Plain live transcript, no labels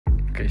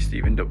Okay,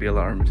 Steven, don't be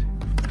alarmed.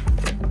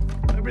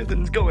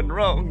 Everything's going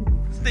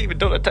wrong. Steven,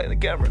 don't attack the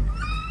camera.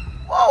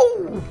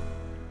 Whoa!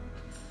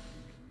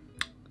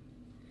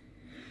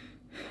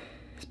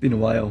 It's been a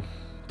while.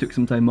 Took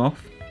some time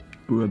off,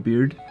 grew a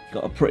beard,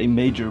 got a pretty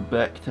major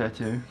back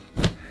tattoo.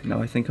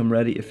 Now I think I'm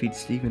ready to feed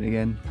Steven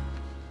again.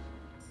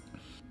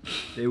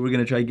 Today we're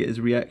gonna try and get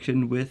his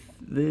reaction with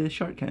the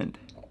shark hand.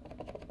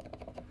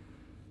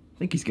 I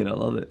think he's gonna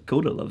love it.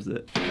 Coda loves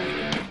it.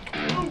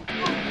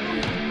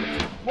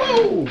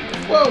 Whoa!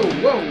 Whoa!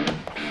 Whoa!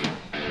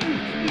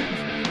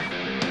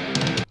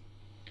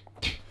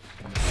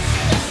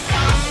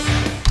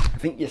 I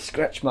think you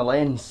scratched my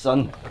lens,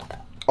 son.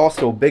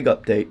 Also, big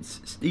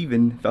updates.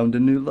 Steven found a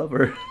new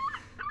lover.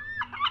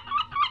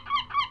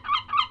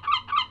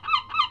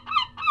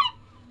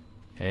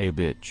 Hey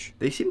bitch.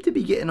 They seem to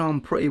be getting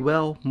on pretty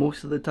well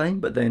most of the time,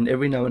 but then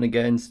every now and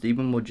again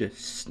Steven will just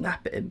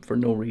snap at him for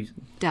no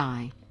reason.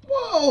 Die.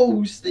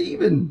 Whoa,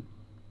 Steven!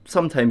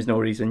 Sometimes no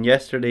reason.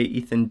 Yesterday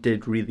Ethan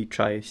did really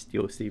try to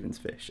steal Steven's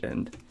fish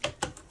and...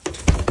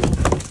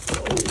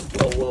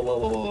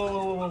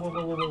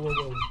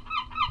 Whoa.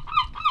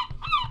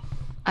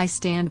 I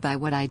stand by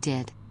what I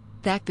did.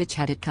 That bitch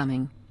had it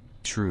coming.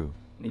 True.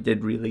 He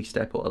did really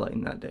step out of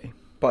line that day.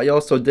 But I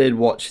also did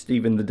watch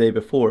Steven the day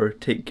before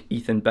take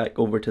Ethan back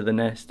over to the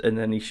nest and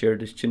then he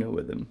shared his tuna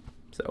with him.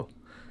 So,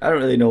 I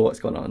don't really know what's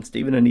going on.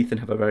 Steven and Ethan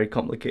have a very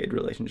complicated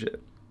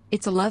relationship.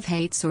 It's a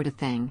love-hate sort of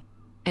thing.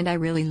 And I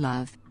really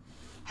love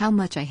how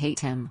much I hate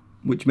him.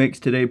 Which makes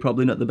today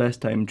probably not the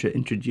best time to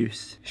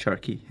introduce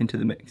Sharky into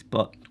the mix,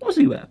 but we'll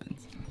see what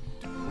happens.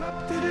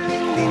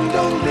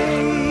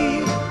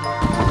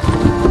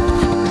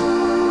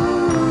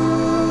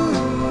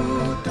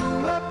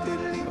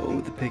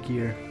 Oh, the pig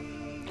ear.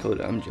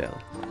 Coda, I'm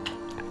jealous.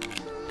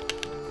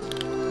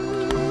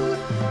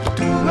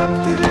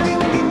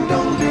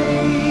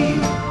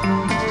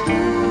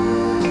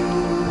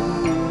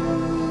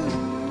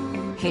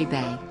 Hey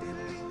bae.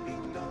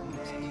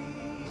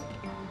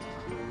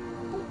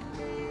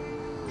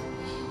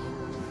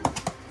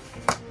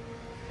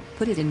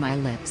 Put it in my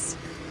lips.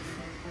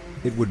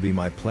 It would be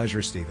my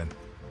pleasure, Steven.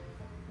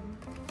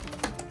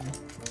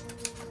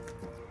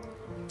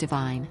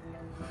 Divine.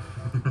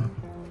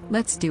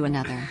 Let's do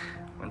another.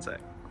 One sec.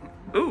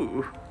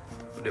 Ooh!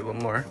 We'll do one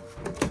more.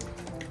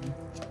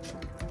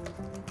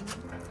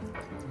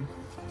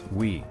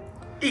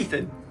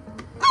 Ethan!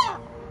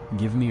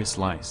 Give me a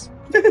slice.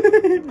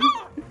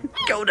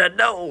 Coda,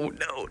 no!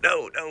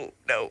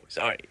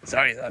 Sorry,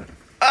 son.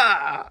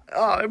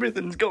 Oh,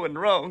 everything's going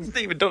wrong.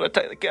 Steven, don't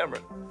attack the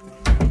camera.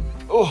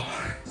 Oh,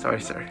 sorry.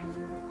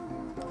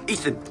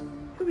 Ethan!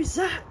 Who is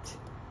that?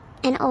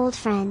 An old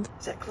friend.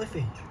 Is that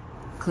Cliffy?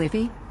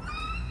 Cliffy?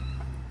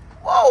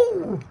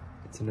 Whoa!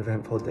 It's an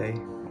eventful day.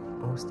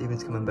 Oh,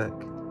 Steven's coming back.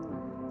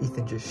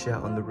 Ethan just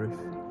shat on the roof.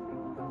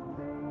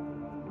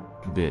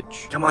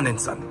 Bitch. Come on in,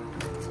 son.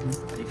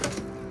 There you go.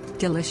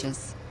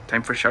 Delicious.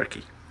 Time for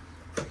Sharky.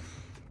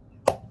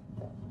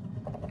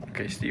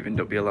 Okay, Steven,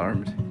 don't be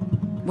alarmed.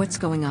 What's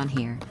going on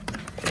here?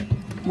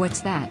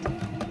 What's that?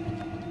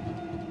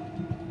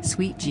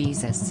 Sweet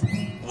Jesus.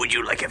 Would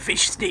you like a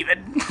fish,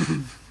 Steven?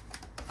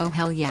 Oh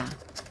hell yeah.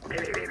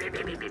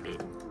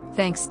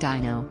 Thanks,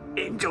 Dino.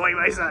 Enjoy,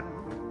 my son.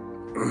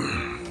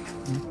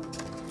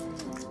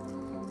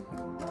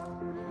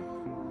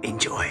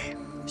 Enjoy.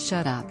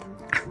 Shut up.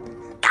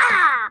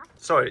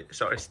 Sorry,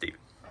 Steve.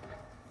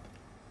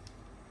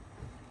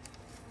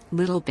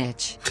 Little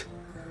bitch.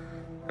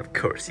 Of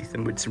course,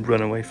 Ethan would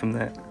run away from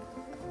that.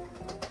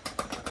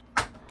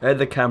 I had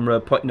the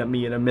camera pointing at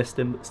me and I missed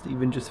him, but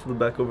Steven just flew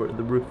back over to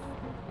the roof.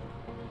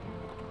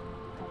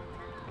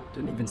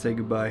 Didn't even say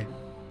goodbye.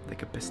 I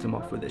think I pissed him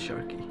off with a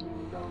Sharky.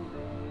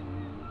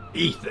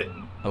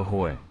 Ethan!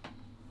 Ahoy.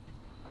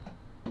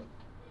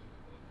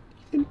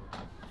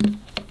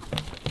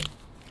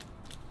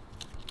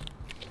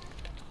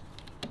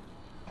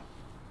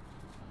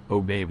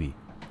 Oh baby.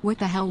 What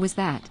the hell was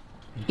that?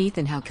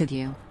 Ethan, how could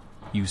you?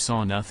 You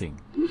saw nothing.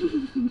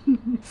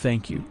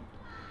 Thank you.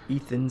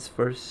 Ethan's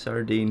first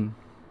sardine.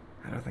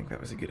 I don't think that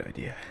was a good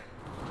idea.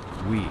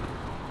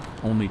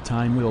 Only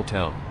time will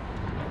tell.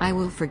 I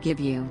will forgive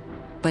you.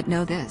 But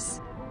know this.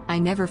 I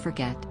never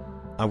forget.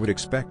 I would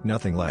expect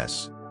nothing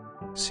less.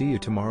 See you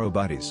tomorrow,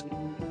 buddies.